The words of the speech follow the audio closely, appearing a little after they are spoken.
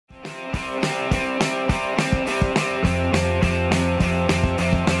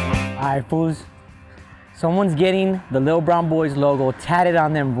right, fools. Someone's getting the Little Brown Boys logo tatted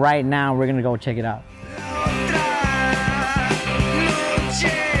on them right now. We're gonna go check it out.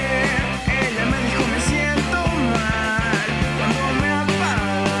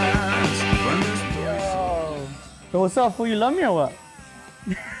 So what's up, fool? You love me or what?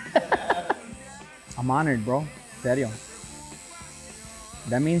 I'm honored, bro. Serio.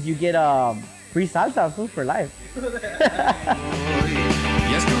 That means you get free salsa, fool, for life.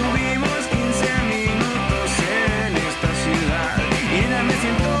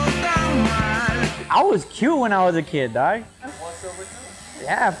 I was cute when I was a kid, dog.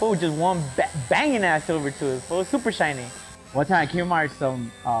 Yeah, fool, just one banging ass silver tooth, fool, super shiny. One time I came out some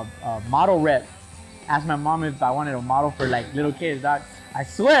model rep. Asked my mom if I wanted a model for like little kids, dog. I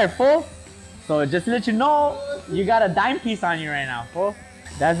swear, fool. So just to let you know, you got a dime piece on you right now, fool.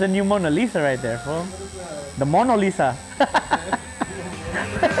 That's the new Mona Lisa right there, fool. The Mona Lisa.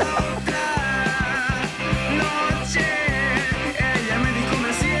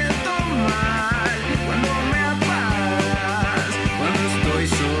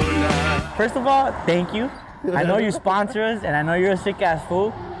 First of all, thank you. I know you sponsor us, and I know you're a sick ass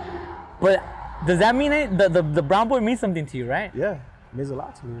fool. But does that mean the brown boy means something to you, right? Yeah, it means a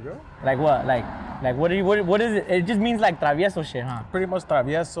lot to me, bro. Like what? Like what is it? It just means like travieso shit, huh? Pretty much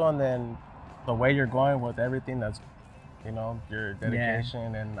travieso, and then the way you're going with everything that's, you know, your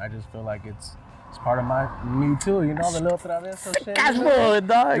dedication, and I just feel like it's part of me too, you know, the little travieso shit. SICKASSFOO,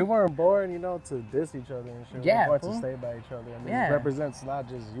 dog. We weren't born, you know, to diss each other and shit. Yeah, we were born to stay by each other. I mean, it represents not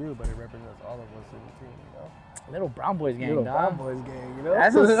just you, but it represents all of us in the team, you know. Little brown boys gang, Little dog. brown boys gang, you know.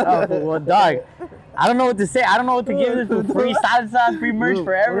 That's what's up, well, dog. I don't know what to say. I don't know what to give this for free salsa, free merch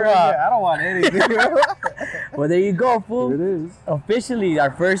forever. I don't want anything. Well, there you go, fool. It is. Officially,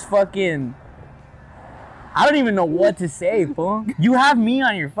 our first fucking... I don't even know what to say, fool. You have me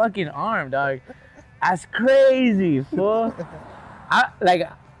on your fucking arm, dog. That's crazy, fool. I'm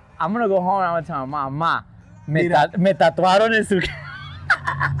gonna go home and I'm gonna tell my mom, me tatuaron en su...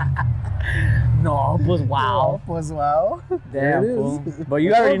 No, pues wow. Pues wow. Damn, fool. But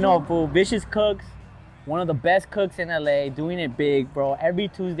you already know, fool. Vicious Cooks, one of the best cooks in LA, doing it big, bro. Every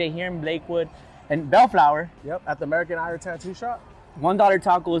Tuesday here in Lakewood and Bellflower. Yep, at the American Iron Tattoo Shop. $1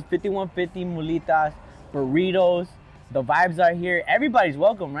 tacos, 5150 mulitas, burritos. The vibes are here. Everybody's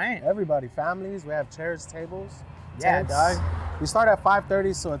welcome, right? Everybody, families. We have chairs, tables. Yeah, tents. dog. We start at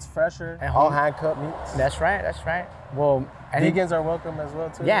 5:30, so it's fresher. And all hand cut meats. That's right. That's right. Well, vegans are welcome as well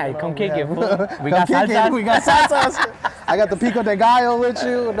too. Yeah, you know, come kick it, fool. We got salsas. We got salsas. I got the pico de gallo with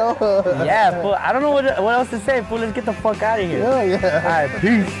you. No. Yeah, fool. I don't know what else to say, fool. Let's get the fuck out of here. Yeah. All right,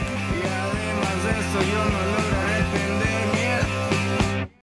 peace.